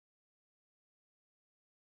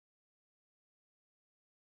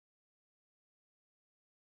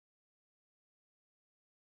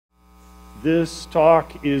This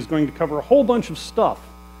talk is going to cover a whole bunch of stuff,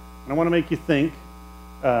 and I want to make you think.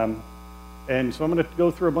 And so I'm going to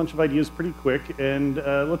go through a bunch of ideas pretty quick, and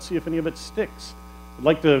let's see if any of it sticks. I'd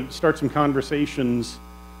like to start some conversations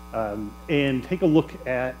and take a look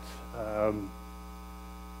at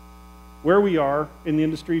where we are in the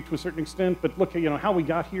industry to a certain extent, but look at how we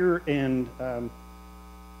got here and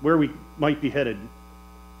where we might be headed.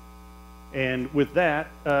 And with that,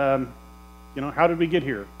 how did we get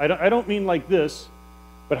here? I don't mean like this,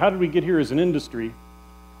 but how did we get here as an industry?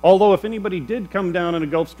 Although if anybody did come down in a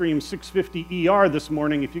Gulfstream 650 ER this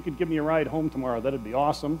morning, if you could give me a ride home tomorrow, that'd be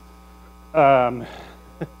awesome. And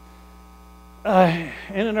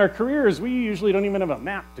in our careers, we usually don't even have a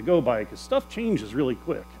map to go by because stuff changes really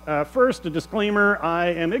quick. First, a disclaimer, I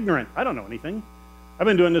am ignorant. I don't know anything. I've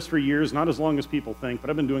been doing this for years, not as long as people think, but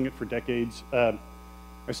I've been doing it for decades.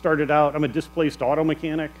 I started out, I'm a displaced auto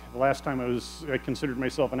mechanic. The last time I considered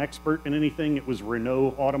myself an expert in anything, it was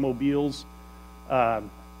Renault automobiles.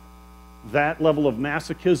 That level of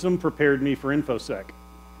masochism prepared me for InfoSec.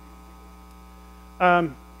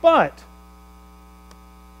 But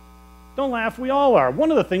don't laugh, we all are.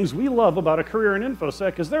 One of the things we love about a career in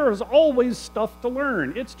InfoSec is there is always stuff to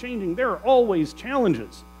learn. It's changing. There are always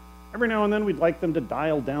challenges. Every now and then we'd like them to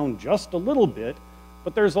dial down just a little bit,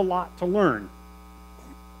 but there's a lot to learn.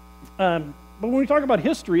 But when we talk about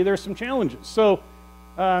history, there's some challenges. So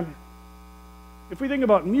if we think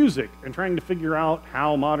about music and trying to figure out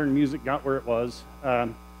how modern music got where it was,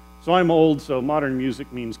 so I'm old, so modern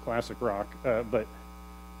music means classic rock, but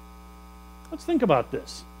let's think about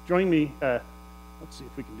this. Join me, let's see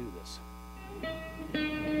if we can do this.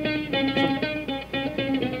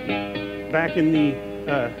 So, back in the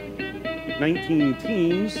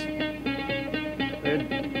 19-teens,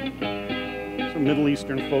 some Middle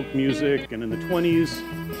Eastern folk music, and in the 20s,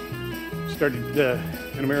 started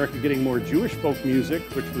in America getting more Jewish folk music,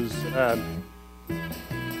 which was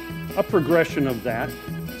a progression of that,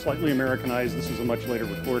 slightly Americanized. This is a much later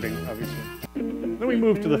recording, obviously. Then we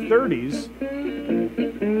moved to the 30s,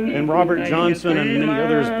 and Robert Johnson and many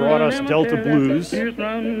others brought us Delta blues.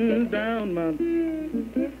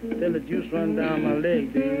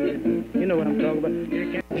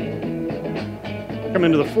 Come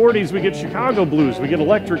into the 40s, we get Chicago blues, we get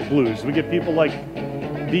electric blues, we get people like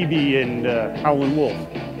B.B. and Howlin' Wolf.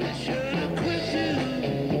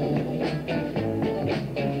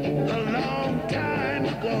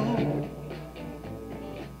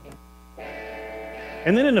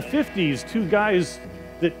 And then in the 50s, two guys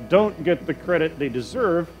that don't get the credit they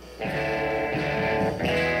deserve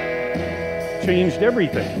changed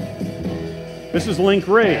everything. This is Link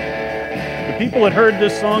Wray. The people that heard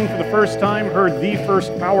this song for the first time heard the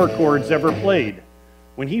first power chords ever played.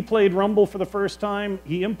 When he played Rumble for the first time,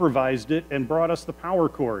 he improvised it and brought us the power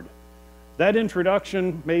chord. That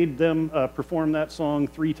introduction made them perform that song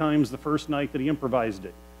 3 times the first night that he improvised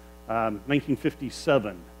it,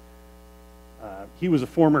 1957. He was a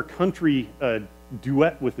former country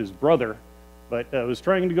duet with his brother, but was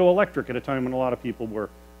trying to go electric at a time when a lot of people were.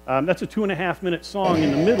 That's a 2.5-minute song.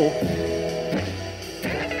 In the middle,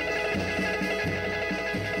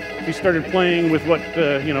 he started playing with what,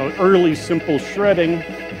 early simple shredding.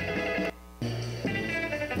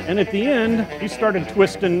 And at the end, he started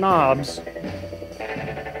twisting knobs.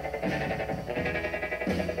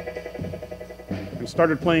 And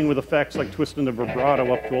started playing with effects like twisting the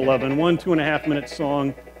vibrato up to 11. One 2.5-minute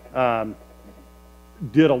song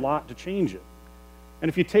did a lot to change it. And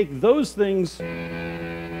if you take those things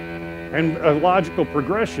and a logical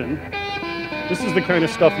progression, this is the kind of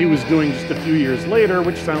stuff he was doing just a few years later,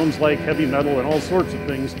 which sounds like heavy metal and all sorts of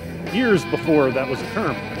things, years before that was a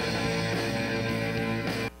term.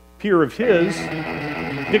 Peer of his,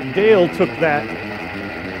 Dick Dale, took that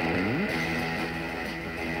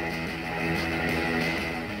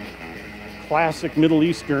classic Middle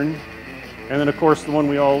Eastern, and then of course the one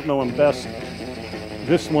we all know him best,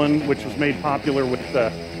 this one, which was made popular with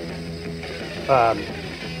the,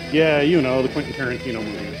 the Quentin Tarantino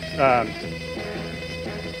movie.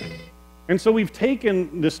 And so we've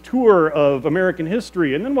taken this tour of American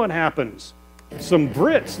history, and then what happens? Some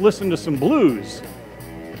Brits listen to some blues.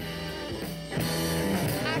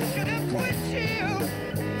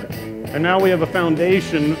 And now we have a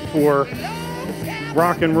foundation for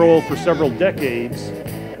rock and roll for several decades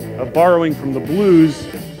of borrowing from the blues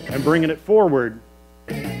and bringing it forward.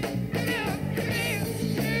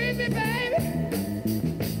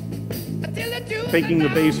 Taking the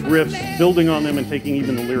bass riffs, building on them, and taking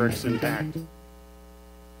even the lyrics intact.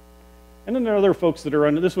 And then there are other folks that are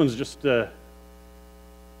under, this one's just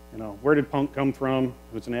You know, where did punk come from?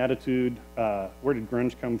 It was an attitude. Where did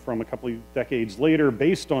grunge come from a couple of decades later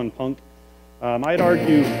based on punk? I'd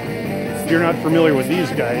argue, if you're not familiar with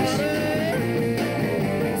these guys,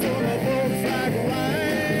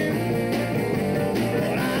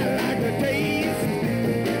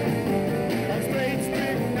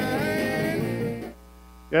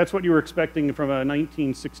 that's what you were expecting from a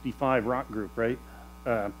 1965 rock group, right?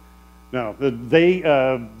 No,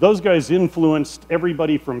 those guys influenced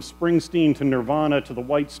everybody from Springsteen to Nirvana to the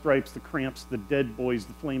White Stripes, the Cramps, the Dead Boys,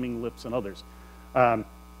 the Flaming Lips, and others.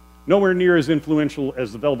 Nowhere near as influential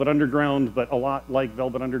as the Velvet Underground, but a lot like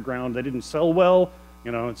Velvet Underground. They didn't sell well.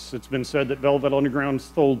 You know, it's been said that Velvet Underground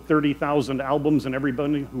sold 30,000 albums, and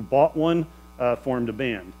everybody who bought one formed a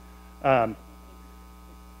band. But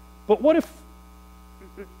what if,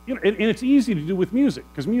 you know, and it's easy to do with music,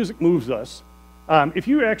 because music moves us. If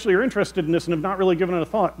you actually are interested in this and have not really given it a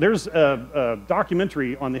thought, there's a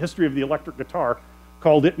documentary on the history of the electric guitar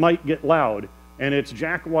called It Might Get Loud, and it's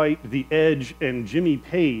Jack White, The Edge, and Jimmy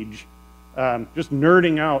Page just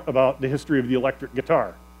nerding out about the history of the electric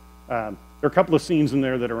guitar. There are a couple of scenes in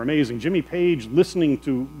there that are amazing. Jimmy Page listening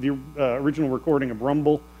to the original recording of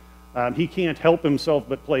Rumble. He can't help himself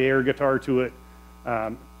but play air guitar to it.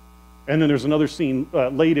 And then there's another scene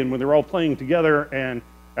late in where they're all playing together, and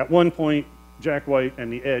at one point, Jack White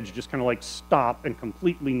and The Edge just kind of like stop and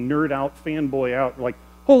completely nerd out, fanboy out, like,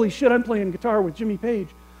 holy shit, I'm playing guitar with Jimmy Page.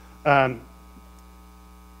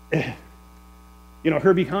 You know,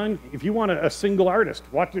 Herbie Hahn, if you want a single artist,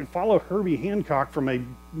 follow Herbie Hancock from a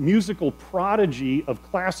musical prodigy of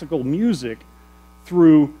classical music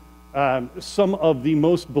through some of the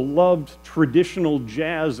most beloved traditional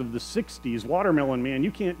jazz of the 60s. Watermelon Man,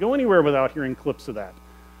 you can't go anywhere without hearing clips of that.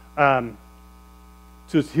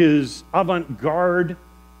 To his avant-garde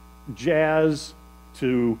jazz,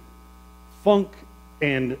 to funk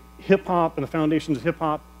and hip-hop and the foundations of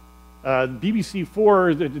hip-hop.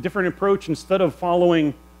 BBC4, the different approach, instead of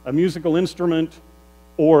following a musical instrument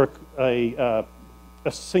or a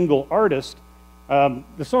single artist,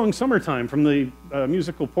 the song Summertime from the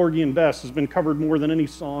musical Porgy and Bess has been covered more than any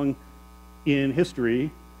song in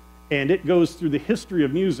history, and it goes through the history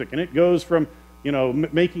of music, and it goes from, you know,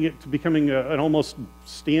 making it to becoming an almost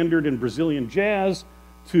standard in Brazilian jazz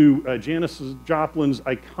to Janis Joplin's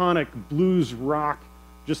iconic blues rock,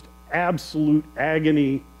 just absolute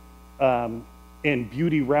agony and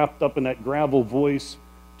beauty wrapped up in that gravel voice,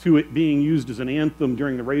 to it being used as an anthem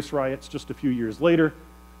during the race riots just a few years later.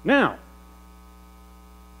 Now,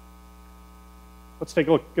 let's take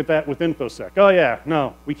a look at that with InfoSec. Oh yeah,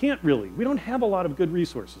 no, we can't really. We don't have a lot of good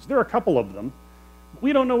resources. There are a couple of them, but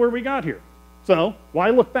we don't know where we got here. So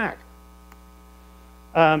why look back?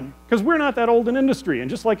 Because we're not that old in industry, and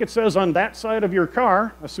just like it says on that side of your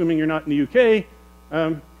car, assuming you're not in the UK,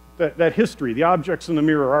 that history, the objects in the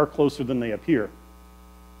mirror are closer than they appear.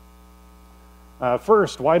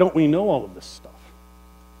 First, why don't we know all of this stuff?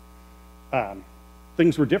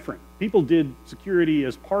 Things were different. People did security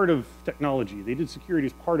as part of technology. They did security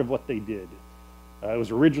as part of what they did. It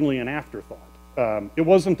was originally an afterthought. It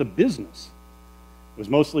wasn't a business. It was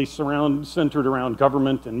mostly centered around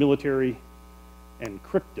government and military and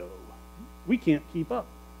crypto. We can't keep up.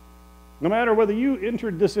 No matter whether you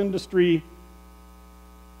entered this industry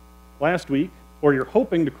last week or you're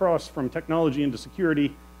hoping to cross from technology into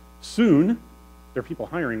security soon, there are people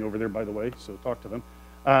hiring over there, by the way, so talk to them,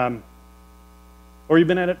 or you've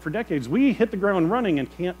been at it for decades, we hit the ground running and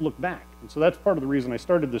can't look back. And so that's part of the reason I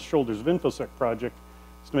started this Shoulders of InfoSec project,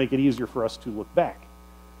 is to make it easier for us to look back.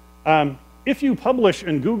 If you publish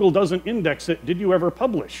and Google doesn't index it, did you ever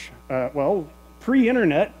publish? Well,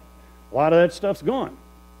 pre-internet, a lot of that stuff's gone.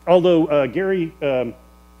 Although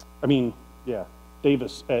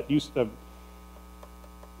Davis at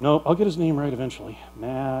no, I'll get his name right eventually.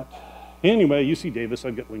 Matt. Anyway, UC Davis,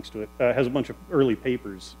 I've got links to it, has a bunch of early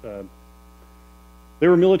papers. They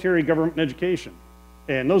were military, government, and education.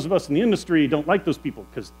 And those of us in the industry don't like those people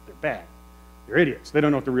because they're bad. They're idiots. They don't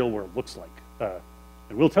know what the real world looks like.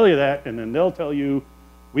 And we'll tell you that, and then they'll tell you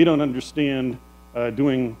we don't understand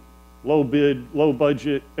doing low bid, low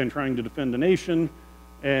budget, and trying to defend the nation.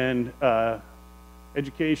 And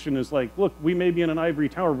education is like, look, we may be in an ivory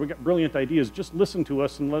tower, we've got brilliant ideas, just listen to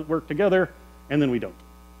us and let's work together, and then we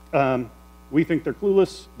don't. We think they're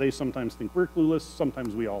clueless, they sometimes think we're clueless,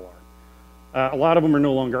 sometimes we all are. A lot of them are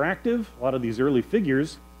no longer active, a lot of these early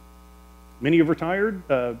figures. Many have retired,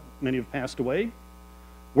 many have passed away.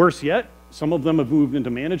 Worse yet, some of them have moved into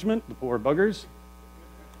management, the poor buggers.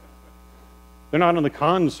 They're not on the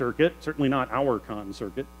con circuit, certainly not our con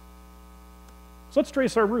circuit. So let's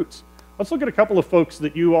trace our roots. Let's look at a couple of folks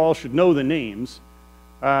that you all should know the names.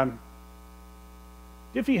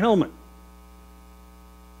 Diffie-Hellman.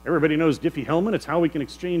 Everybody knows Diffie-Hellman. It's how we can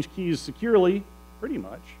exchange keys securely, pretty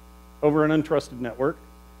much, over an untrusted network.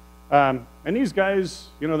 And these guys,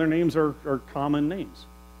 you know, their names are common names.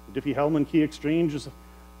 The Diffie-Hellman key exchange is a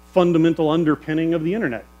fundamental underpinning of the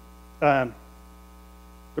internet. They're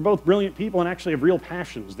both brilliant people and actually have real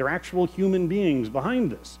passions. They're actual human beings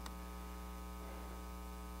behind this.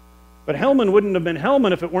 But Hellman wouldn't have been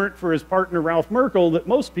Hellman if it weren't for his partner Ralph Merkle that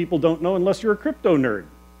most people don't know unless you're a crypto nerd.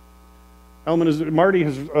 Marty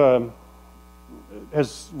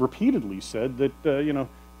has repeatedly said that you know,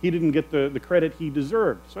 he didn't get the credit he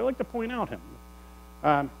deserved. So I like to point out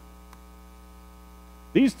him.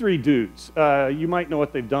 These three dudes, you might know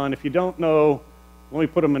what they've done. If you don't know, let me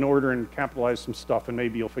put them in order and capitalize some stuff, and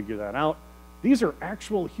maybe you'll figure that out. These are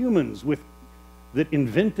actual humans that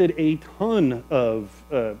invented a ton of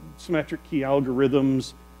symmetric key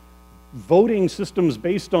algorithms, voting systems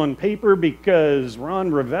based on paper, because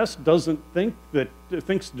Ron Rivest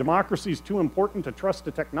thinks democracy is too important to trust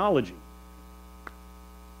the technology.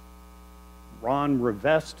 Ron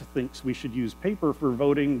Rivest thinks we should use paper for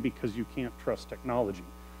voting because you can't trust technology.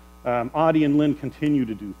 Adi and Lynn continue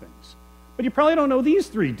to do things. But you probably don't know these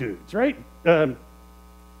three dudes, right? Unless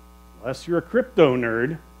you're a crypto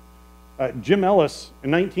nerd. Jim Ellis,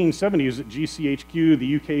 in 1970, was at GCHQ,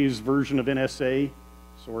 the UK's version of NSA,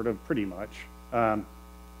 sort of, pretty much. And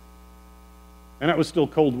that was still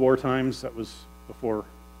Cold War times. That was before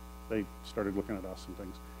they started looking at us and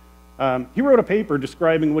things. He wrote a paper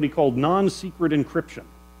describing what he called non-secret encryption.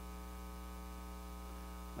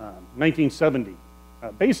 1970.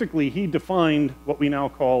 Basically, he defined what we now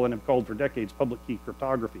call, and have called for decades, public key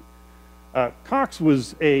cryptography. Cox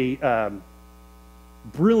was a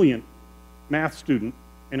brilliant math student,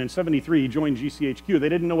 and in '73 he joined GCHQ. They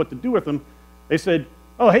didn't know what to do with him. They said,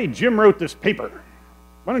 oh, hey, Jim wrote this paper.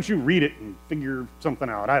 Why don't you read it and figure something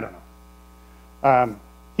out? I don't know.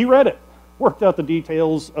 He read it, worked out the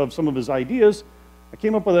details of some of his ideas. I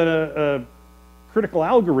came up with a critical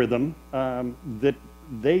algorithm that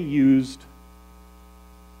they used,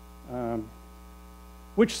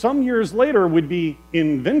 which some years later would be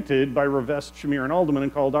invented by Rivest, Shamir, and Alderman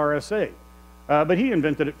and called RSA. But he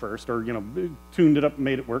invented it first, or tuned it up and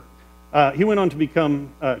made it work. He went on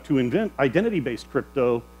to to invent identity-based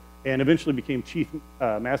crypto, and eventually became chief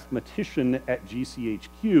mathematician at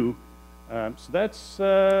GCHQ. So that's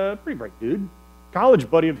a pretty bright dude. College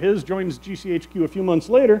buddy of his joins GCHQ a few months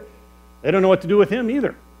later. They don't know what to do with him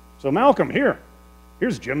either. So Malcolm,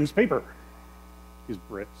 here's Jim's paper. He's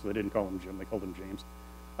Brit, so they didn't call him Jim, they called him James.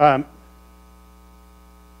 I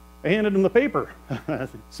handed him the paper,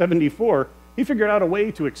 74. He figured out a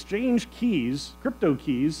way to exchange keys, crypto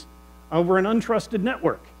keys, over an untrusted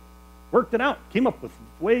network. Worked it out, came up with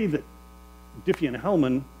a way that Diffie and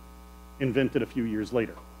Hellman invented a few years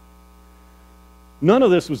later. None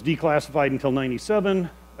of this was declassified until '97.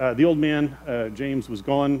 The old man, James, was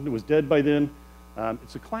gone, was dead by then.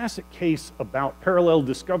 It's a classic case about parallel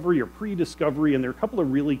discovery or pre-discovery, and there are a couple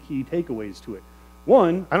of really key takeaways to it.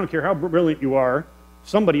 One, I don't care how brilliant you are,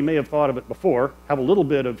 somebody may have thought of it before. Have a little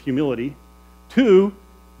bit of humility. Two,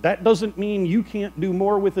 that doesn't mean you can't do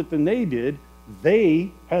more with it than they did.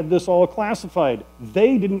 They had this all classified.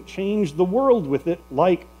 They didn't change the world with it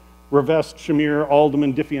like Rivest, Shamir,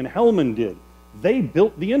 Alderman, Diffie, and Hellman did. They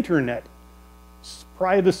built the internet,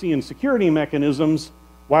 privacy and security mechanisms,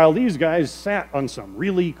 while these guys sat on some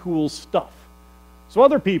really cool stuff. So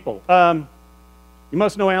other people, you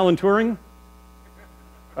must know Alan Turing.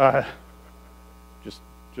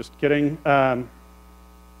 Just kidding.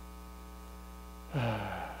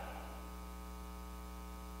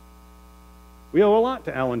 We owe a lot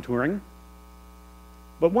to Alan Turing,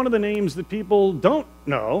 but one of the names that people don't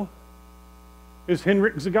know is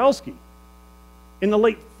Henryk Zygalski. In the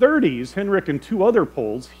late 30s, Henryk and two other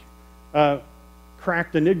Poles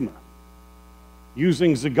cracked Enigma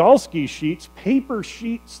using Zygalski sheets, paper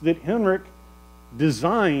sheets that Henryk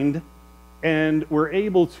designed, and were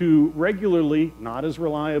able to regularly, not as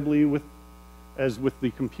reliably as with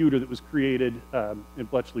the computer that was created in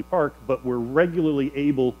Bletchley Park, but were regularly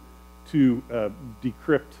able to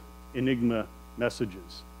decrypt Enigma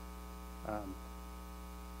messages.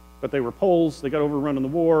 But they were Poles, they got overrun in the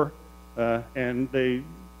war, and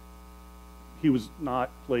he was not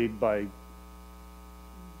played by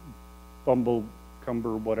Bumble,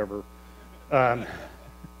 Cumber, whatever.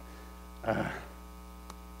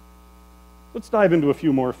 Let's dive into a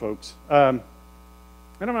few more folks. And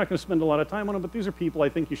I'm not going to spend a lot of time on them, but these are people I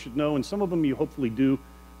think you should know, and some of them you hopefully do,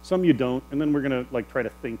 some you don't, and then we're going to try to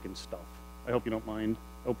think and stuff. I hope you don't mind.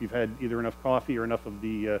 I hope you've had either enough coffee or enough of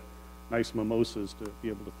the nice mimosas to be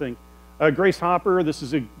able to think. Grace Hopper, this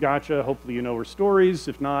is a gotcha. Hopefully you know her stories.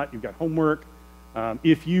 If not, you've got homework.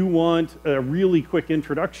 If you want a really quick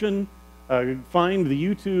introduction, find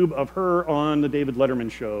the YouTube of her on the David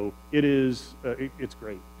Letterman show. It's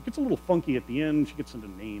great. It gets a little funky at the end. She gets into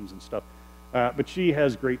names and stuff. But she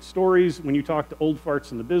has great stories. When you talk to old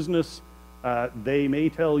farts in the business, they may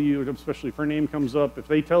tell you, especially if her name comes up, if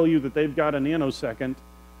they tell you that they've got a nanosecond,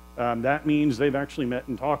 that means they've actually met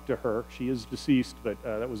and talked to her. She is deceased, but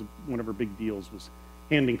that was one of her big deals, was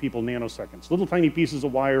handing people nanoseconds. Little tiny pieces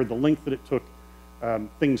of wire, the length that it took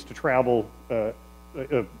things to travel, not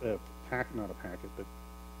a packet, but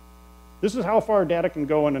this is how far data can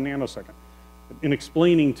go in a nanosecond. In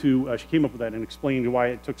explaining to, she came up with that in explaining to why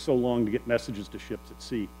it took so long to get messages to ships at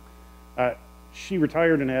sea. She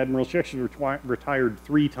retired an admiral. She actually retired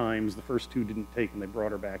 3 times. The first 2 didn't take, and they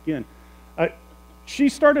brought her back in. She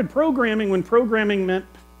started programming when programming meant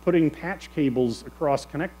putting patch cables across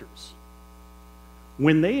connectors.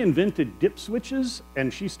 When they invented dip switches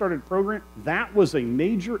and she started programming, that was a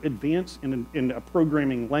major advance in a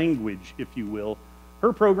programming language, if you will.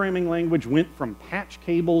 Her programming language went from patch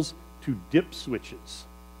cables to dip switches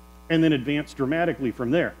and then advanced dramatically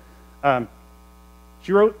from there.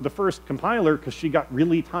 She wrote the first compiler because she got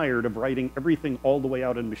really tired of writing everything all the way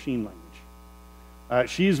out in machine language.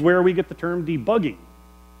 She's where we get the term debugging.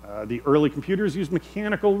 The early computers used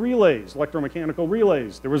mechanical relays, electromechanical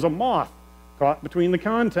relays. There was a moth caught between the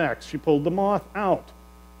contacts. She pulled the moth out.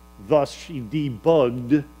 Thus, she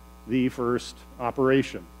debugged the first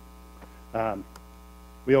operation.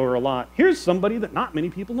 We owe her a lot. Here's somebody that not many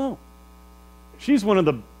people know. She's one of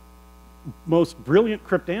the most brilliant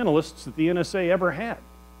cryptanalysts that the NSA ever had.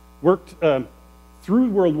 Worked through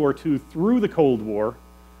World War II, through the Cold War.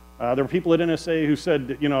 There were people at NSA who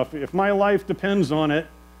said, you know, if my life depends on it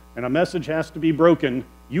and a message has to be broken,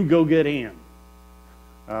 you go get Ann.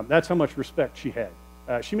 That's how much respect she had.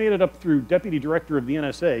 She made it up through Deputy Director of the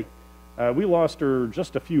NSA. We lost her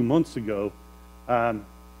just a few months ago.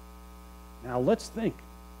 Now let's think.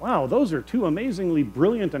 Wow, those are 2 amazingly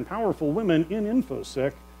brilliant and powerful women in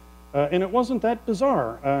InfoSec, and it wasn't that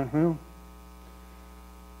bizarre. Well,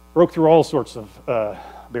 broke through all sorts of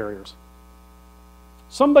barriers.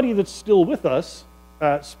 Somebody that's still with us,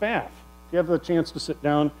 Spaff. If you have the chance to sit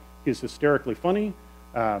down, he's hysterically funny.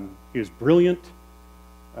 He is brilliant.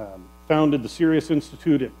 Founded the Sirius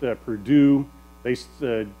Institute at Purdue. They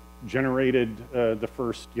generated the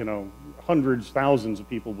first, hundreds, thousands of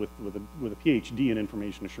people with a PhD in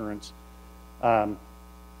information assurance.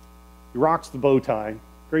 He rocks the bow tie,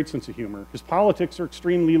 great sense of humor. His politics are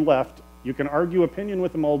extremely left. You can argue opinion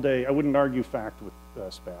with him all day. I wouldn't argue fact with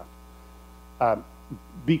Spaff.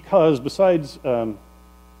 Because besides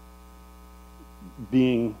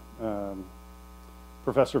being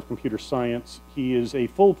professor of computer science, he is a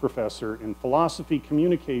full professor in philosophy,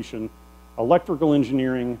 communication, electrical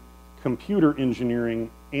engineering, computer engineering,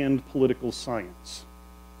 and political science.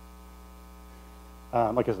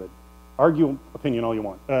 Like I said, argue opinion all you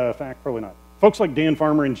want. Fact, probably not. Folks like Dan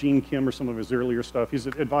Farmer and Gene Kim are some of his earlier stuff. He's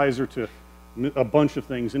an advisor to a bunch of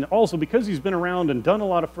things. And also, because he's been around and done a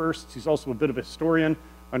lot of firsts, he's also a bit of a historian.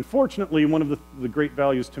 Unfortunately, one of the great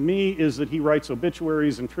values to me is that he writes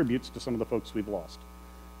obituaries and tributes to some of the folks we've lost.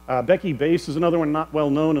 Becky Bass is another one not well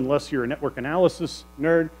known unless you're a network analysis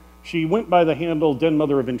nerd. She went by the handle Den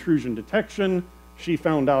Mother of Intrusion Detection. She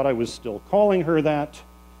found out I was still calling her that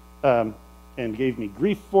and gave me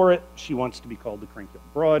grief for it. She wants to be called the Crankill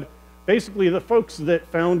Broad. Basically, the folks that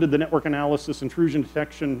founded the network analysis, intrusion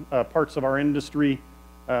detection parts of our industry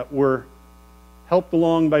were helped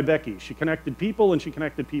along by Becky. She connected people, and she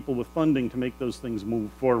connected people with funding to make those things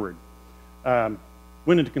move forward.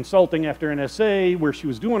 Went into consulting after NSA, where she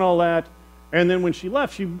was doing all that, and then when she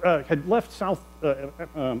left, she had left South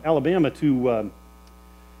Alabama to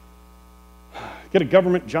get a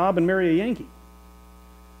government job and marry a Yankee.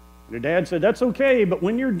 And her dad said, that's okay, but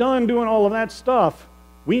when you're done doing all of that stuff,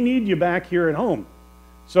 we need you back here at home.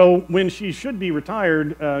 So when she should be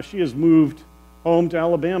retired, she has moved home to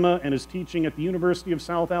Alabama and is teaching at the University of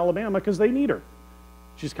South Alabama because they need her.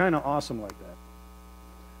 She's kind of awesome like that.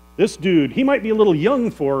 This dude, he might be a little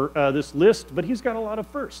young for this list, but he's got a lot of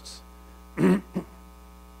firsts.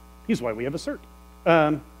 He's why we have a cert.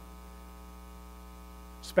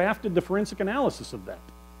 Spaff did the forensic analysis of that.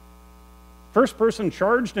 First person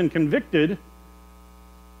charged and convicted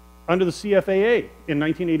under the CFAA in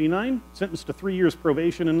 1989, sentenced to 3 years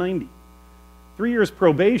probation in 90. 3 years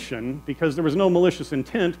probation because there was no malicious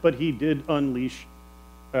intent, but he did unleash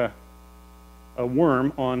a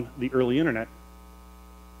worm on the early internet.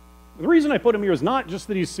 The reason I put him here is not just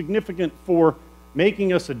that he's significant for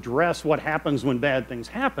making us address what happens when bad things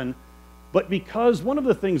happen, but because one of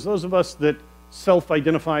the things, those of us that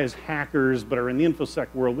self-identify as hackers but are in the InfoSec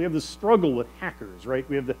world, we have this struggle with hackers, right?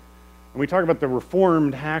 And we talk about the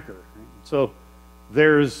reformed hacker. Right? So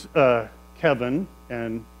there's Kevin,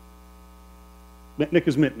 and Mitnick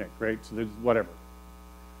is Mitnick, right? So there's whatever.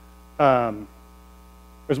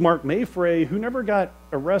 There's Mark Mayfrey, who never got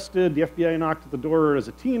arrested. The FBI knocked at the door as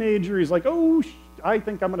a teenager. He's like, oh, I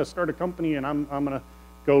think I'm going to start a company, and I'm going to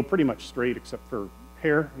go pretty much straight except for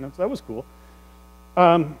hair. And that was cool.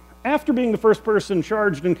 After being the first person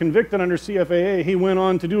charged and convicted under CFAA, he went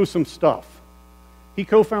on to do some stuff. He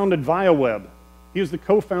co-founded ViaWeb. He is the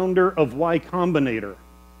co-founder of Y Combinator.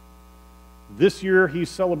 This year, he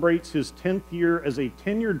celebrates his 10th year as a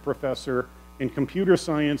tenured professor in computer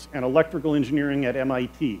science and electrical engineering at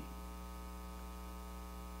MIT.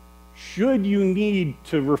 Should you need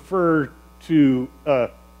to refer to a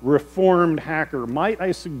reformed hacker, might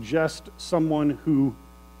I suggest someone who,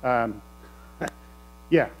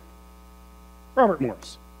 yeah, Robert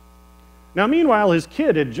Morris. Now, meanwhile, his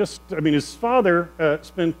kid had his father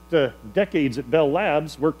spent decades at Bell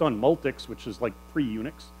Labs, worked on Multics, which is like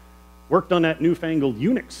pre-Unix, worked on that newfangled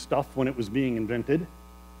Unix stuff when it was being invented.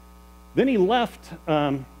 Then he left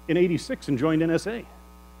in '86 and joined NSA.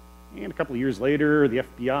 And a couple of years later, the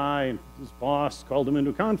FBI and his boss called him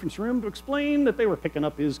into a conference room to explain that they were picking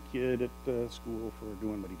up his kid at school for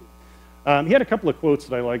doing what he did. He had a couple of quotes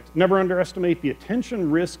that I liked. Never underestimate the attention,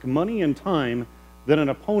 risk, money, and time that an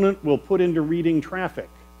opponent will put into reading traffic.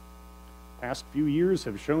 Past few years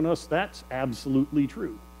have shown us that's absolutely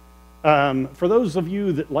true. For those of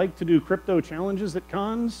you that like to do crypto challenges at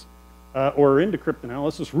cons or are into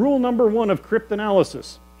cryptanalysis, rule number 1 of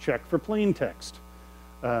cryptanalysis, check for plain text.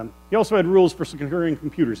 He also had rules for securing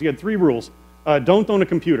computers. He had 3 rules. Don't own a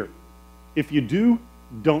computer. If you do,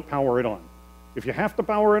 don't power it on. If you have to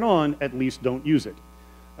power it on, at least don't use it.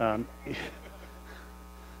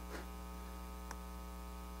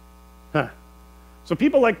 So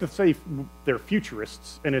people like to say they're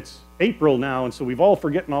futurists, and it's April now, and so we've all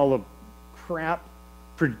forgotten all the crap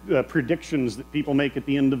predictions that people make at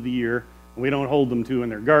the end of the year, and we don't hold them to,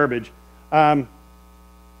 and they're garbage.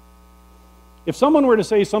 If someone were to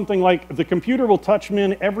say something like, the computer will touch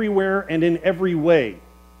men everywhere and in every way,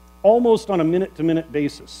 almost on a minute-to-minute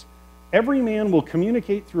basis, every man will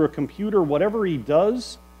communicate through a computer whatever he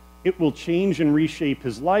does, it will change and reshape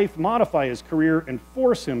his life, modify his career, and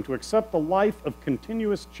force him to accept a life of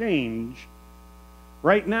continuous change.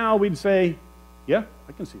 Right now, we'd say, yeah,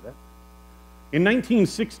 I can see that. In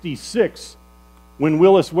 1966, when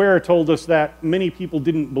Willis Ware told us that, many people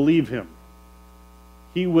didn't believe him.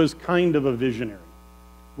 He was kind of a visionary.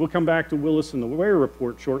 We'll come back to Willis and the Ware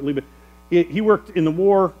report shortly, but he worked in the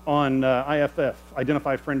war on IFF,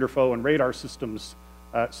 Identify Friend or Foe, and radar systems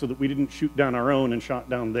so that we didn't shoot down our own and shot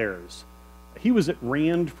down theirs. He was at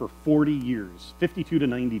RAND for 40 years, 52 to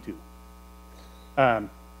 92. The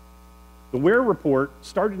Ware report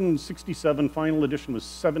started in 67, final edition was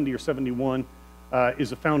 70 or 71,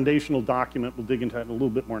 is a foundational document. We'll dig into that a little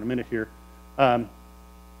bit more in a minute here.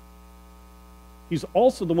 He's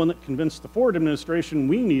also the one that convinced the Ford administration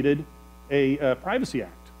we needed a Privacy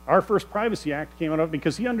Act. Our first Privacy Act came out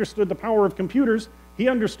because he understood the power of computers, he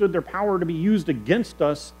understood their power to be used against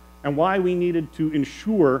us, and why we needed to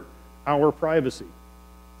ensure our privacy.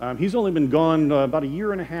 He's only been gone about a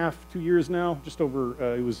year and a half, 2 years now, just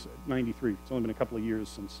over, he was 93. It's only been a couple of years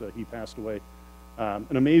since he passed away.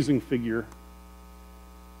 An amazing figure.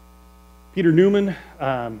 Peter Newman,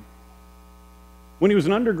 when he was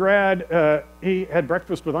an undergrad, he had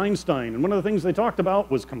breakfast with Einstein, and one of the things they talked about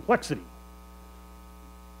was complexity.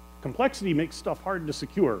 Complexity makes stuff hard to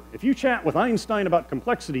secure. If you chat with Einstein about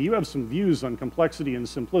complexity, you have some views on complexity and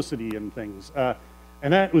simplicity and things.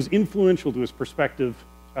 And that was influential to his perspective.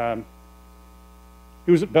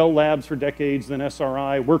 He was at Bell Labs for decades, then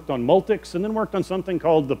SRI, worked on Multics, and then worked on something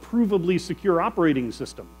called the Provably Secure Operating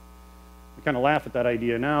System. We kind of laugh at that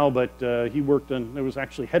idea now, but he worked on, it was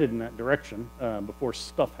actually headed in that direction before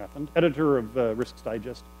stuff happened. Editor of Risks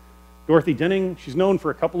Digest. Dorothy Denning, she's known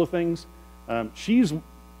for a couple of things. She's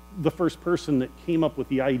the first person that came up with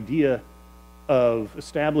the idea of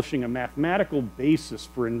establishing a mathematical basis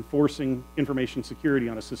for enforcing information security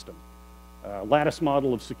on a system. Lattice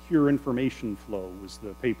model of secure information flow was the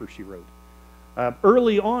paper she wrote.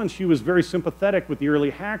 Early on, she was very sympathetic with the early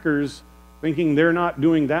hackers, thinking they're not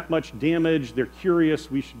doing that much damage, they're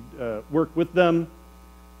curious, we should work with them.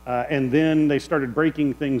 And then they started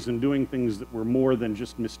breaking things and doing things that were more than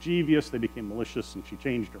just mischievous. They became malicious, and she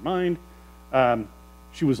changed her mind.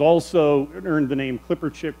 She was also earned the name Clipper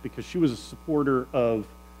Chick because she was a supporter of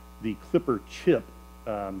the Clipper chip.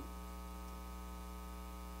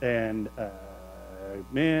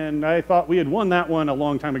 Man, I thought we had won that one a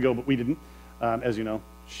long time ago, but we didn't, as you know.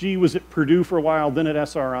 She was at Purdue for a while, then at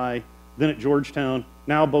SRI, then at Georgetown.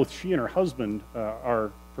 Now both she and her husband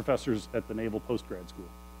are professors at the Naval Postgrad School.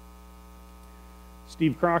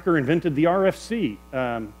 Steve Crocker invented the RFC.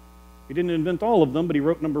 He didn't invent all of them, but he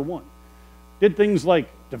wrote number one. Did things like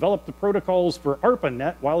develop the protocols for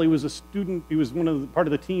ARPANET while he was a student. He was part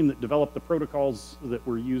of the team that developed the protocols that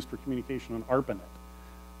were used for communication on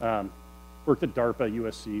ARPANET. Worked at DARPA,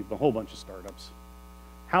 USC, a whole bunch of startups.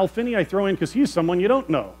 Hal Finney I throw in because he's someone you don't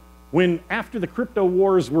know. When after the crypto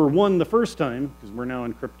wars were won the first time, because we're now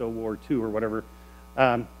in crypto war 2 or whatever,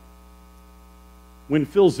 when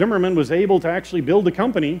Phil Zimmermann was able to actually build a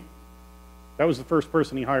company, that was the first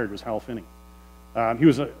person he hired, was Hal Finney. He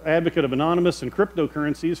was an advocate of anonymous and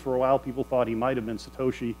cryptocurrencies. For a while, people thought he might have been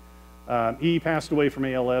Satoshi. He passed away from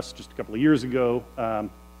ALS just a couple of years ago,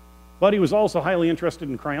 but he was also highly interested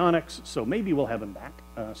in cryonics, so maybe we'll have him back.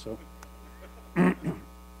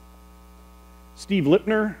 Steve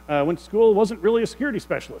Lipner went to school, wasn't really a security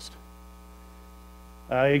specialist.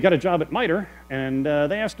 He got a job at MITRE, and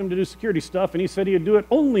they asked him to do security stuff, and he said he'd do it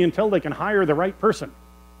only until they can hire the right person.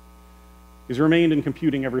 He's remained in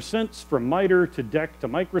computing ever since, from MITRE to DEC to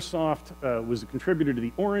Microsoft, was a contributor to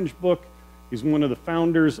the Orange Book. He's one of the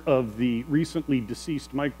founders of the recently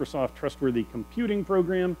deceased Microsoft Trustworthy Computing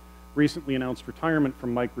Program, recently announced retirement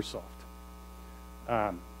from Microsoft.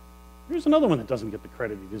 Here's another one that doesn't get the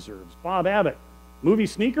credit he deserves. Bob Abbott. Movie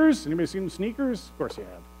Sneakers? Anybody seen Sneakers? Of course you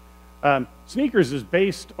have. Sneakers is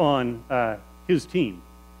based on his team,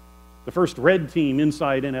 the first red team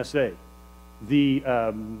inside NSA. The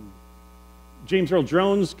James Earl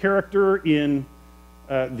Jones character in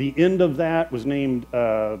the end of that was named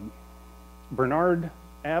Bernard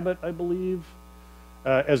Abbott, I believe,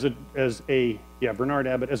 Bernard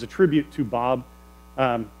Abbott, as a tribute to Bob.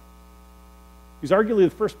 He's arguably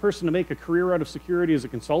the first person to make a career out of security as a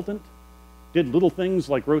consultant. Did little things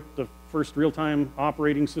like wrote the first real-time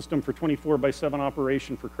operating system for 24/7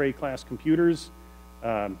 operation for Cray-class computers.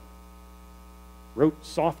 Wrote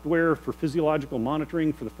software for physiological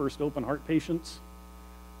monitoring for the first open heart patients.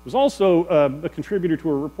 Was also a contributor to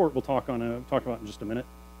a report we'll talk about in just a minute.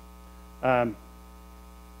 The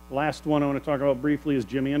last one I want to talk about briefly is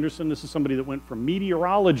Jim Anderson. This is somebody that went from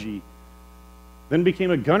meteorology, then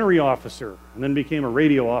became a gunnery officer, and then became a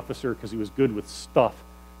radio officer because he was good with stuff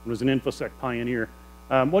and was an InfoSec pioneer.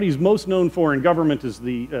 What he's most known for in government is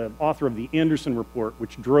the author of the Anderson Report,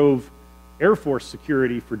 which drove Air Force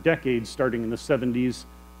security for decades starting in the 70s,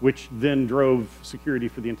 which then drove security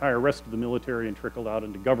for the entire rest of the military and trickled out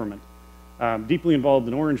into government. Deeply involved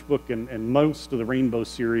in Orange Book and most of the Rainbow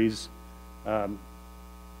series, from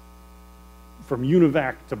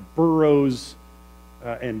UNIVAC to Burroughs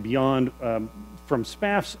and beyond, from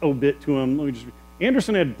Spaff's obit to him.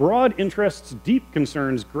 Anderson had broad interests, deep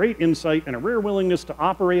concerns, great insight, and a rare willingness to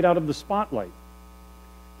operate out of the spotlight.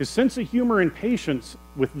 His sense of humor and patience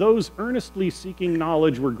with those earnestly seeking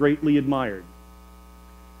knowledge were greatly admired,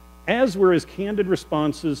 as were his candid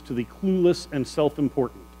responses to the clueless and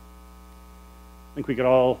self-important. I think we could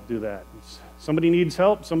all do that. Somebody needs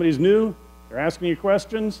help, somebody's new, they're asking you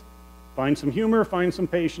questions, find some humor, find some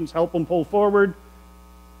patience, help them pull forward.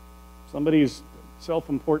 Somebody's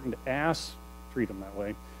self-important ass, treat them that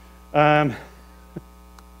way.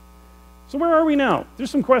 So where are we now? There's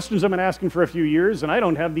some questions I've been asking for a few years, and I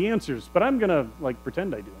don't have the answers, but I'm gonna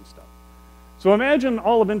pretend I do and stuff. So imagine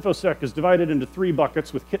all of InfoSec is divided into 3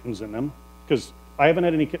 buckets with kittens in them, because I haven't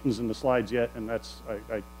had any kittens in the slides yet, and I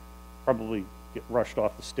probably get rushed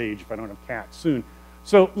off the stage if I don't have cats soon.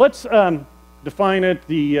 So let's define it.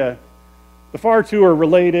 The far two are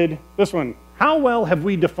related. This one, how well have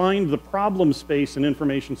we defined the problem space in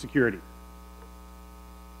information security?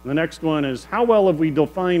 And the next one is, how well have we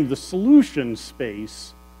defined the solution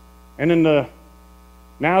space? And in the,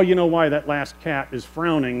 now you know why that last cat is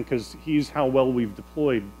frowning, because he's how well we've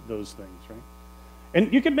deployed those things, right?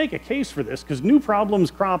 And you can make a case for this, because new problems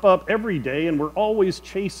crop up every day, and we're always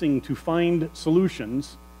chasing to find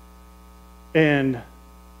solutions. And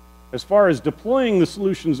as far as deploying the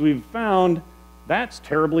solutions we've found, that's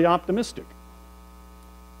terribly optimistic.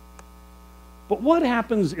 But what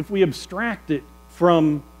happens if we abstract it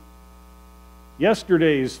from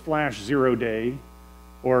yesterday's flash 0 day,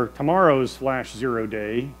 or tomorrow's flash 0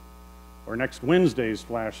 day, or next Wednesday's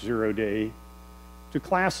flash 0 day, to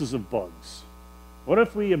classes of bugs? What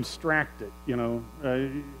if we abstract it? You know,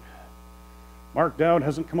 Mark Dowd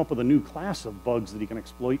hasn't come up with a new class of bugs that he can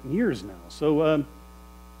exploit in years now. So,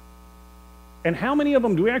 and how many of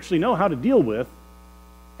them do we actually know how to deal with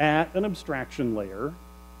at an abstraction layer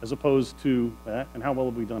as opposed to that, and how well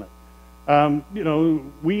have we done it?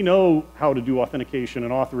 We know how to do authentication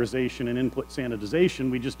and authorization and input sanitization,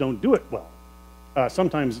 we just don't do it well.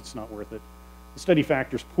 Sometimes it's not worth it. The study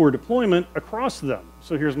factors poor deployment across them.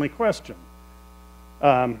 So here's my question.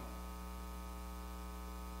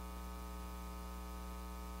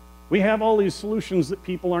 We have all these solutions that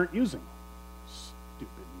people aren't using. Stupid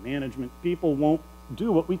management people won't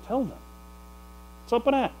do what we tell them. What's up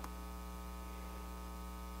with that?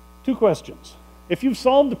 2 questions. If you've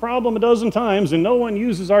solved the problem a dozen times and no one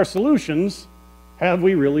uses our solutions, have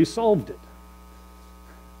we really solved it?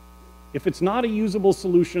 If it's not a usable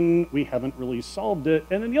solution, we haven't really solved it.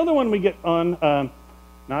 And then the other one we get on,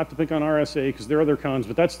 not to pick on RSA because there are other cons,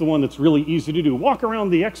 but that's the one that's really easy to do. Walk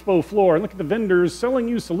around the expo floor and look at the vendors selling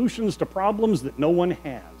you solutions to problems that no one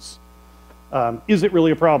has. Is it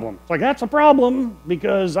really a problem? It's like, that's a problem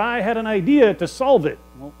because I had an idea to solve it.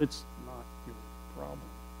 Well, it's not your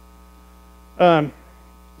problem.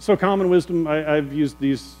 So common wisdom, I've used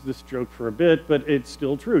this joke for a bit, but it's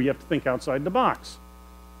still true. You have to think outside the box.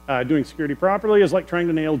 Doing security properly is like trying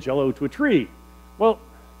to nail Jell-O to a tree. Well,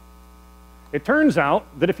 it turns out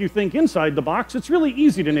that if you think inside the box, it's really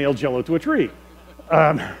easy to nail Jell-O to a tree.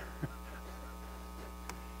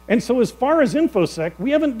 And so as far as InfoSec,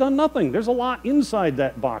 we haven't done nothing. There's a lot inside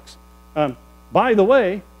that box. By the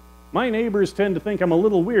way, my neighbors tend to think I'm a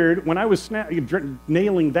little weird. When I was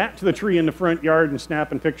nailing that to the tree in the front yard and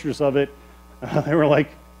snapping pictures of it, they were like,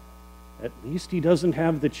 at least he doesn't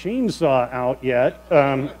have the chainsaw out yet.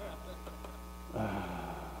 Every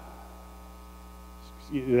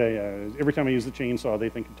time I use the chainsaw, they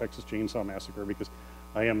think of Texas Chainsaw Massacre because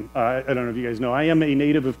I am, I don't know if you guys know, I am a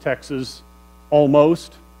native of Texas,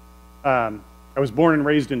 almost. I was born and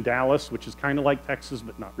raised in Dallas, which is kind of like Texas,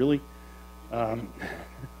 but not really.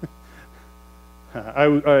 I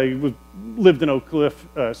lived in Oak Cliff,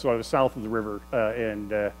 so I was south of the river,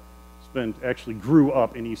 and actually grew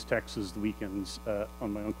up in East Texas the weekends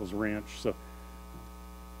on my uncle's ranch. So,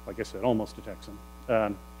 like I said, almost a Texan.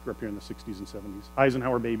 Grew up here in the 60s and 70s.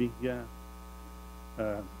 Eisenhower baby, yeah.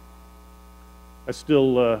 I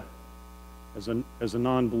still, as a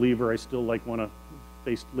non-believer, I still want to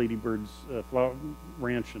face Lady Bird's flower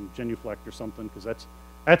ranch and genuflect or something, because that's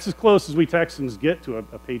as close as we Texans get to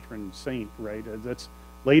a patron saint, right? That's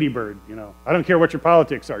Lady Bird, you know. I don't care what your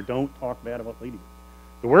politics are. Don't talk bad about Lady Bird.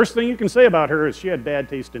 The worst thing you can say about her is she had bad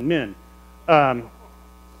taste in men. And,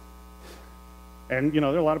 there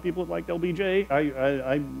are a lot of people that liked LBJ.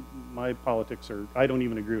 My politics are, I don't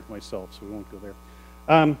even agree with myself, so we won't go there.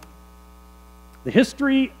 The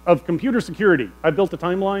history of computer security. I built a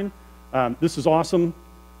timeline. This is awesome.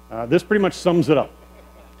 This pretty much sums it up.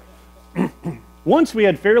 Once we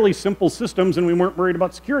had fairly simple systems and we weren't worried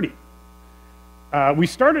about security. We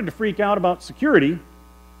started to freak out about security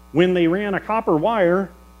when they ran a copper wire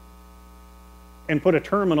and put a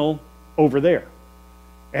terminal over there.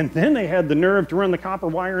 And then they had the nerve to run the copper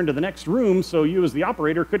wire into the next room so you as the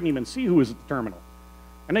operator couldn't even see who was at the terminal.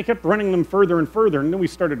 And they kept running them further and further, and then we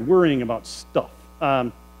started worrying about stuff.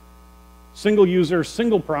 Single user,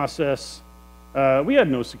 single process. We had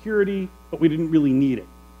no security, but we didn't really need it.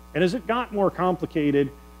 And as it got more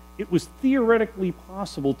complicated, it was theoretically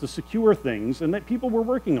possible to secure things and that people were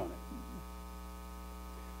working on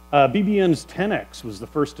it. BBN's 10X was the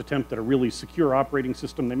first attempt at a really secure operating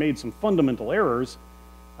system. They made some fundamental errors,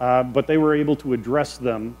 but they were able to address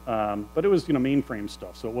them. But it was mainframe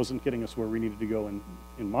stuff, so it wasn't getting us where we needed to go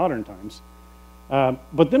in modern times.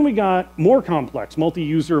 But then we got more complex,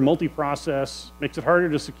 multi-user, multi-process, makes it harder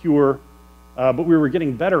to secure, but we were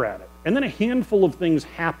getting better at it. And then a handful of things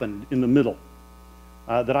happened in the middle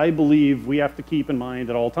that I believe we have to keep in mind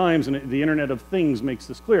at all times, and the Internet of Things makes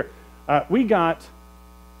this clear. We got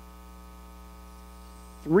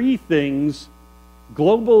 3 things: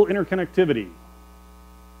 global interconnectivity.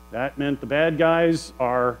 That meant the bad guys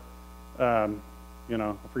are, I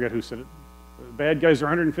forget who said it. The bad guys are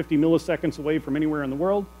 150 milliseconds away from anywhere in the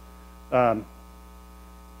world. Unless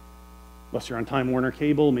you're on Time Warner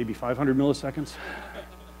Cable, maybe 500 milliseconds.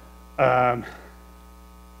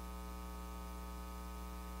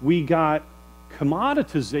 We got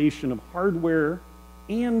commoditization of hardware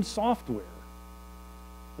and software,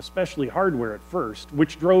 especially hardware at first,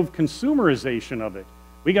 which drove consumerization of it.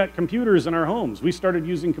 We got computers in our homes. We started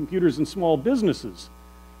using computers in small businesses.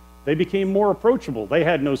 They became more approachable. They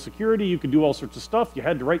had no security. You could do all sorts of stuff. You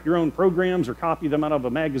had to write your own programs or copy them out of a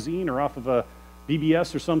magazine or off of a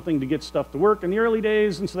BBS or something to get stuff to work in the early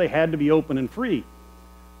days, and so they had to be open and free.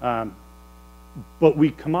 But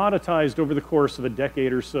we commoditized over the course of a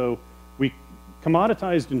decade or so. We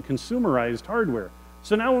commoditized and consumerized hardware.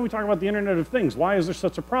 So now when we talk about the Internet of Things, why is there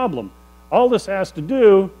such a problem? All this has to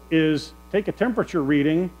do is take a temperature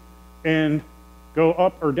reading and go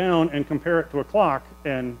up or down and compare it to a clock,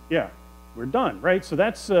 and yeah, we're done, right? So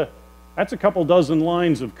that's a couple dozen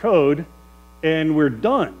lines of code, and we're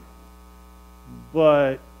done.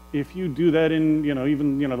 But if you do that in,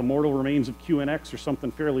 even, the mortal remains of QNX or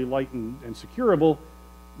something fairly light and securable,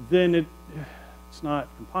 then it's not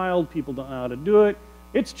compiled, people don't know how to do it.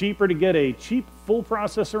 It's cheaper to get a cheap full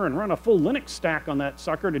processor and run a full Linux stack on that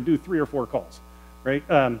sucker to do 3 or 4 calls, right?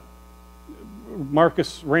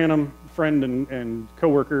 Marcus Ranum, friend and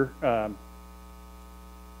coworker,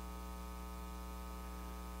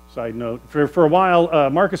 side note, for a while,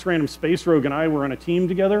 Marcus Ranum, Space Rogue, and I were on a team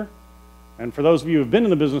together. And for those of you who have been in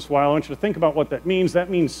the business a while, I want you to think about what that means. That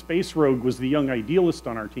means Space Rogue was the young idealist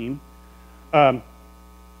on our team. And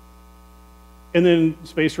then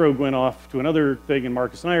Space Rogue went off to another thing, and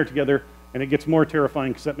Marcus and I are together, and it gets more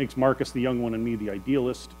terrifying because that makes Marcus the young one and me the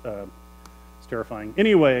idealist. It's terrifying.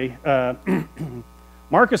 Anyway,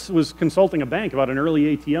 Marcus was consulting a bank about an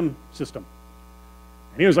early ATM system.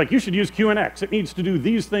 And he was like, you should use QNX. It needs to do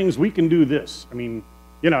these things. We can do this. I mean,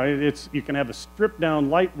 you can have a stripped down,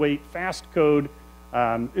 lightweight, fast code.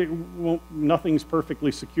 Nothing's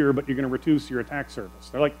perfectly secure, but you're going to reduce your attack surface.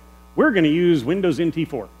 They're like, we're going to use Windows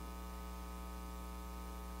NT4.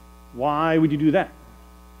 Why would you do that?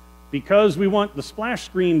 Because we want the splash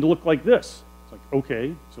screen to look like this. It's like,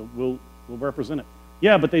 okay, so we'll represent it.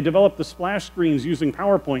 Yeah, but they developed the splash screens using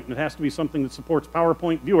PowerPoint, and it has to be something that supports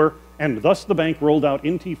PowerPoint Viewer, and thus the bank rolled out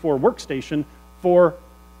NT4 Workstation for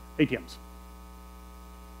ATMs.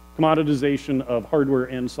 Commoditization of hardware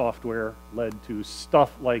and software led to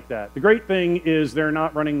stuff like that. The great thing is they're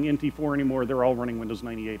not running NT4 anymore. They're all running Windows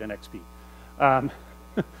 98 and XP.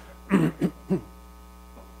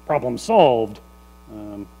 Problem solved.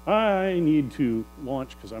 I need to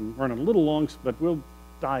launch because I'm running a little long, but we'll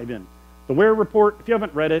dive in. The Ware report, if you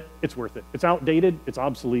haven't read it, it's worth it. It's outdated, it's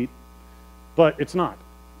obsolete, but it's not.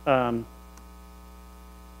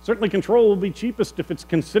 Certainly control will be cheapest if it's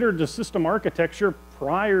considered a system architecture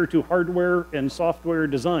prior to hardware and software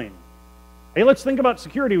design. Hey, let's think about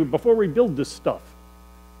security before we build this stuff.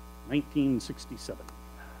 1967.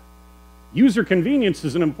 User convenience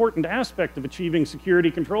is an important aspect of achieving security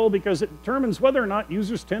control because it determines whether or not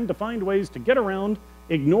users tend to find ways to get around,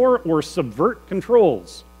 ignore, or subvert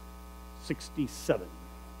controls. 67.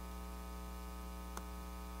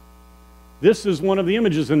 This is one of the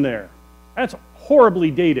images in there. That's horribly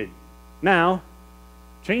dated. Now,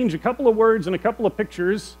 change a couple of words and a couple of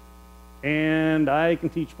pictures, and I can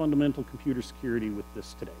teach fundamental computer security with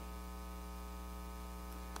this today.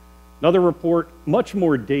 Another report, much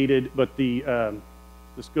more dated, but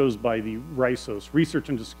this goes by the RISOS, Research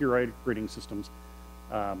into Secure Operating Systems,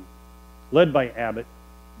 led by Abbott,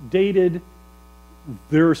 dated.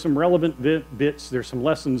 There are some relevant bits. There's some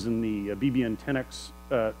lessons in the BBN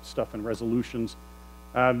 10x stuff and resolutions.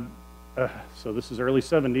 So this is early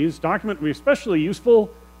 70s. Document will be especially useful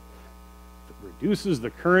if it reduces the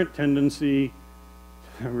current tendency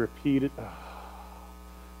to repeat it.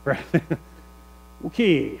 Right.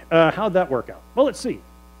 Okay, how'd that work out? Well, let's see.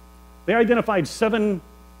 They identified 7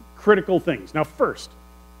 critical things. Now, first,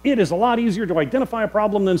 it is a lot easier to identify a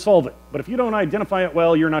problem than solve it. But if you don't identify it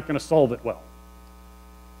well, you're not going to solve it well.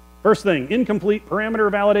 First thing, incomplete parameter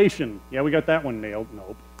validation. Yeah, we got that one nailed.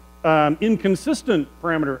 Nope. Inconsistent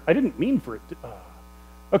parameter. I didn't mean for it to.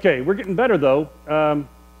 Okay, we're getting better, though.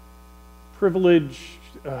 Privilege.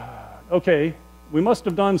 Okay, we must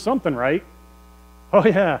have done something right. Oh,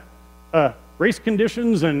 yeah. Race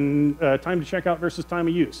conditions and time to check out versus time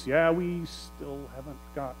of use. Yeah, we still haven't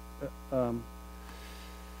got...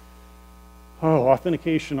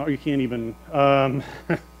 authentication. Oh, you can't even...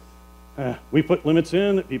 we put limits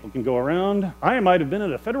in that people can go around. I might have been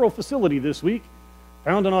at a federal facility this week,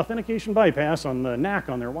 found an authentication bypass on the NAC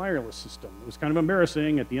on their wireless system. It was kind of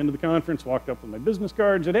embarrassing. At the end of the conference, walked up with my business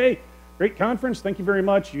card, said, hey, great conference, thank you very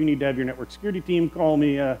much. You need to have your network security team call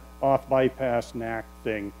me off bypass NAC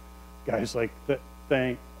thing. Guy's like, good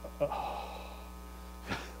thing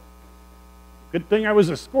I was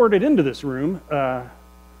escorted into this room.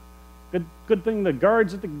 Good thing the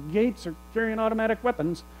guards at the gates are carrying automatic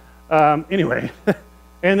weapons. Anyway,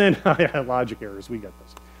 and then logic errors, we got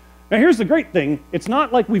this. Now here's the great thing. It's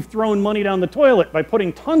not like we've thrown money down the toilet by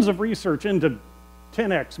putting tons of research into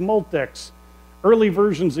 10x, Multics, early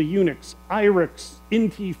versions of Unix, IRIX,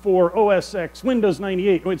 NT4, OS X, Windows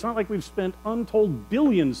 98. It's not like we've spent untold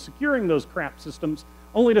billions securing those crap systems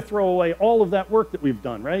only to throw away all of that work that we've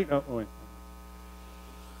done, right?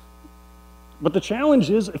 But the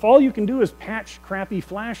challenge is, if all you can do is patch crappy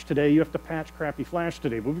Flash today, you have to patch crappy Flash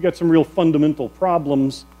today. But we've got some real fundamental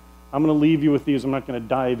problems. I'm going to leave you with these. I'm not going to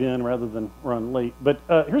dive in rather than run late. But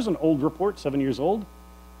here's an old report, 7 years old.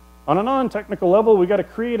 On a non-technical level, we've got to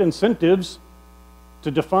create incentives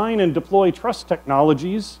to define and deploy trust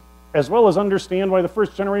technologies, as well as understand why the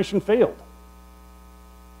first generation failed.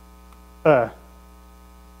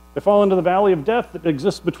 They fall into the valley of death that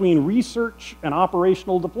exists between research and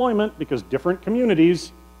operational deployment because different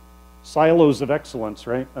communities, silos of excellence,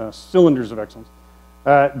 right? Cylinders of excellence,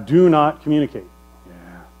 do not communicate.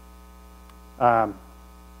 Yeah.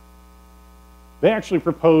 They actually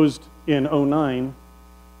proposed in 2009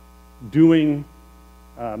 doing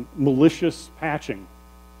malicious patching.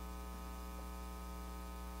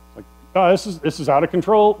 Like, oh, this is out of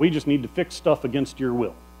control. We just need to fix stuff against your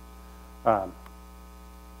will.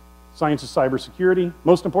 Science of cybersecurity.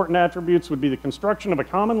 Most important attributes would be the construction of a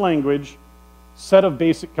common language, set of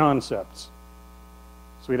basic concepts.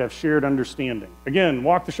 So we'd have shared understanding. Again,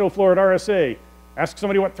 walk the show floor at RSA. Ask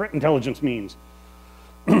somebody what threat intelligence means.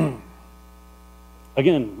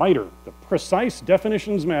 Again, MITRE, the precise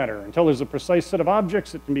definitions matter. Until there's a precise set of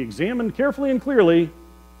objects that can be examined carefully and clearly,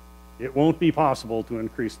 it won't be possible to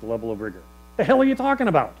increase the level of rigor. The hell are you talking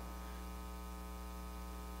about?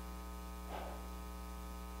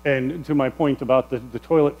 And to my point about the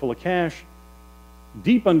toilet full of cash,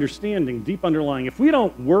 deep understanding, deep underlying. If we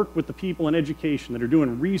don't work with the people in education that are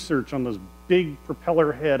doing research on those big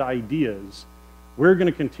propeller head ideas, we're going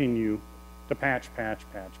to continue to patch.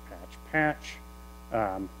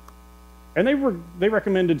 And they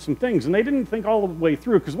recommended some things, and they didn't think all the way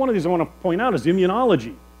through, because one of these I want to point out is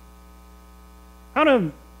immunology. How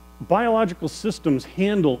do biological systems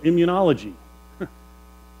handle immunology?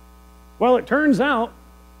 Well, it turns out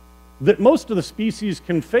that most of the species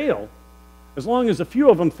can fail as long as a few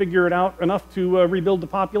of them figure it out enough to rebuild the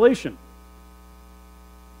population.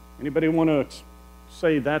 Anybody want to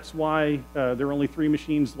say that's why there are only 3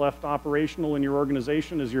 machines left operational in your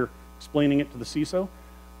organization as you're explaining it to the CISO?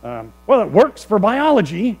 Well, it works for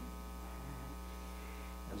biology,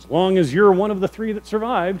 as long as you're one of the 3 that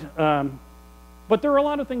survived. But there are a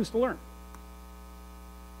lot of things to learn.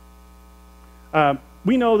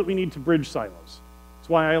 We know that we need to bridge silos. That's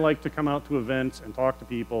why I like to come out to events and talk to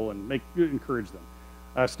people and encourage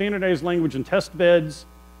them. Standardized language and test beds,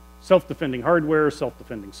 self-defending hardware,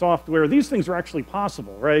 self-defending software. These things are actually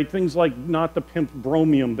possible, right? Things like not the pimp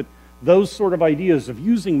bromium, but those sort of ideas of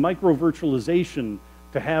using micro-virtualization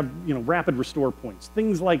to have rapid restore points,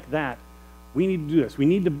 things like that. We need to do this. We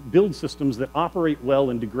need to build systems that operate well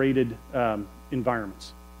in degraded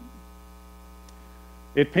environments.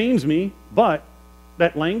 It pains me, but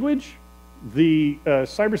that language, the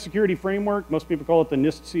cybersecurity framework, most people call it the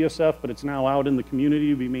NIST CSF, but it's now out in the community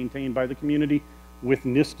to be maintained by the community with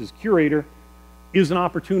NIST as curator, is an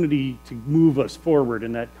opportunity to move us forward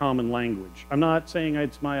in that common language. I'm not saying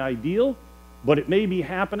it's my ideal, but it may be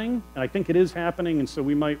happening, and I think it is happening, and so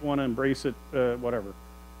we might want to embrace it, whatever.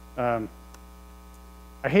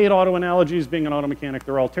 I hate auto analogies. Being an auto mechanic,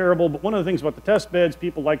 they're all terrible, but one of the things about the test beds,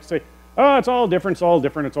 people like to say, oh, it's all different, it's all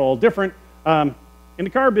different, it's all different. In the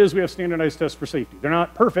car biz, we have standardized tests for safety. They're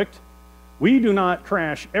not perfect. We do not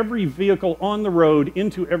crash every vehicle on the road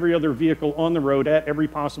into every other vehicle on the road at every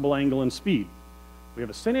possible angle and speed. We have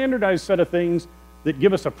a standardized set of things that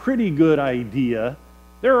give us a pretty good idea.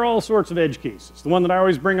 There are all sorts of edge cases. The one that I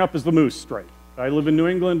always bring up is the moose strike. I live in New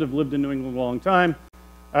England. I've lived in New England a long time.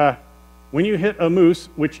 When you hit a moose,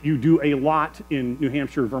 which you do a lot in New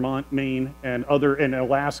Hampshire, Vermont, Maine, and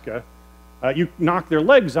Alaska, you knock their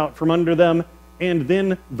legs out from under them, and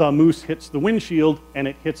then the moose hits the windshield, and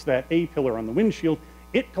it hits that A-pillar on the windshield.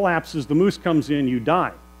 It collapses, the moose comes in, you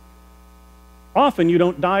die. Often you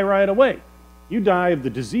don't die right away. You die of the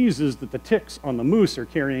diseases that the ticks on the moose are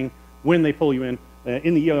carrying when they pull you in.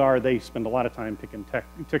 In the ER, they spend a lot of time picking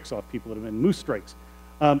ticks off people that have been moose strikes.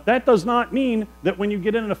 That does not mean that when you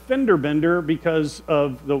get in a fender bender because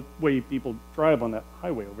of the way people drive on that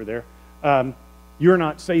highway over there, you're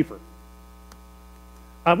not safer.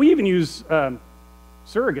 We even use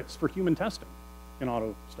surrogates for human testing in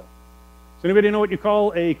auto stuff. Does anybody know what you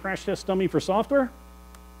call a crash test dummy for software?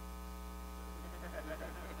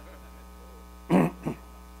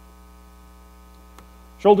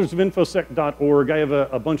 shouldersofInfosec.org. I have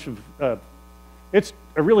a bunch of, it's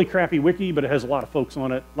a really crappy wiki, but it has a lot of folks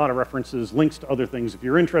on it, a lot of references, links to other things. If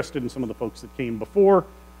you're interested in some of the folks that came before,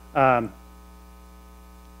 go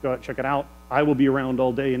out, check it out. I will be around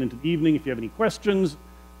all day and into the evening if you have any questions.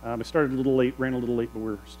 I started a little late, ran a little late, but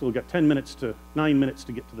we're still got 9 minutes to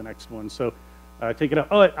get to the next one. So take it up.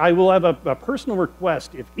 Oh, I will have a personal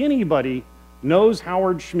request. If anybody knows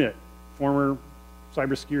Howard Schmidt, former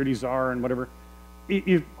cybersecurity czar and whatever.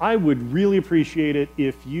 I would really appreciate it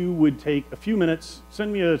if you would take a few minutes,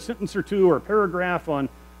 send me a sentence or two or a paragraph on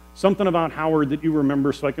something about Howard that you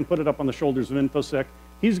remember so I can put it up on the shoulders of InfoSec.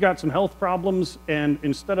 He's got some health problems, and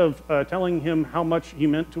instead of telling him how much he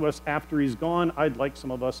meant to us after he's gone, I'd like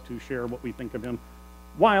some of us to share what we think of him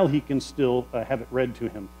while he can still have it read to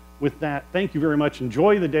him. With that, thank you very much.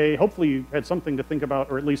 Enjoy the day. Hopefully you had something to think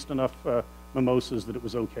about, or at least enough mimosas that it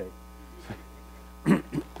was okay.